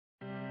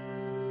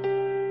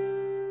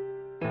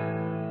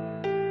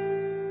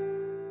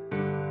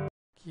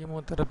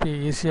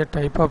Chemotherapy is a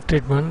type of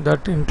treatment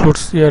that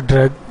includes a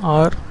drug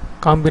or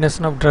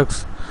combination of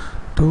drugs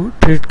to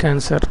treat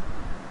cancer.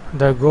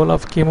 The goal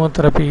of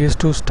chemotherapy is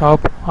to stop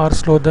or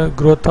slow the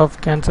growth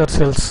of cancer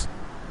cells.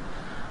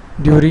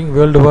 During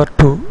World War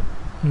II,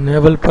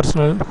 naval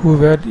personnel who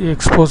were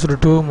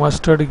exposed to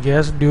mustard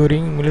gas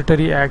during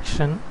military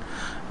action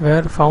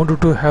were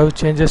found to have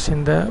changes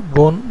in the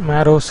bone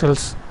marrow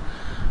cells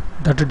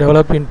that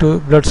develop into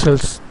blood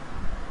cells.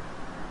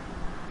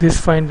 This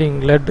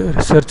finding led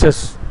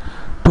researchers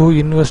to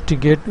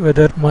investigate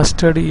whether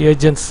mustard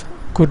agents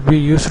could be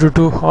used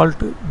to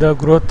halt the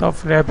growth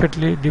of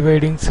rapidly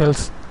dividing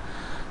cells,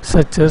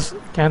 such as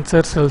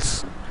cancer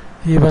cells.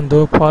 Even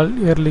though Paul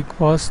Ehrlich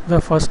was the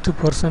first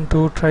person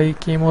to try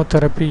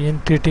chemotherapy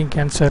in treating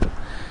cancer,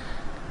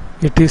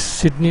 it is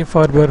Sidney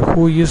Farber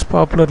who is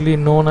popularly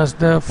known as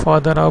the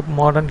father of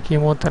modern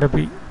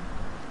chemotherapy.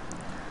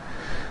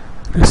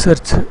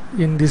 Research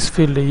in this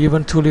field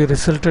eventually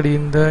resulted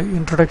in the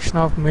introduction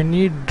of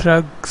many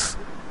drugs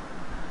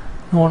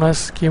known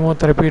as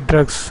chemotherapy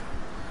drugs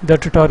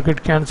that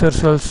target cancer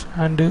cells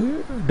and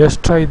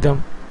destroy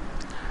them.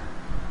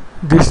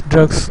 These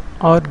drugs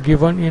are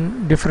given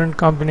in different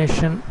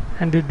combination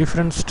and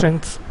different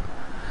strengths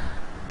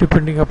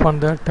depending upon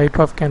the type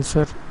of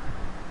cancer.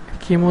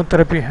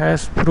 Chemotherapy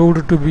has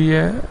proved to be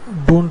a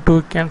boon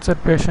to cancer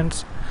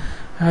patients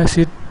as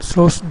it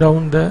slows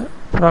down the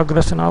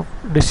progression of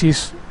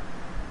disease.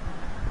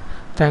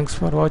 Thanks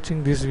for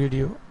watching this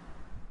video.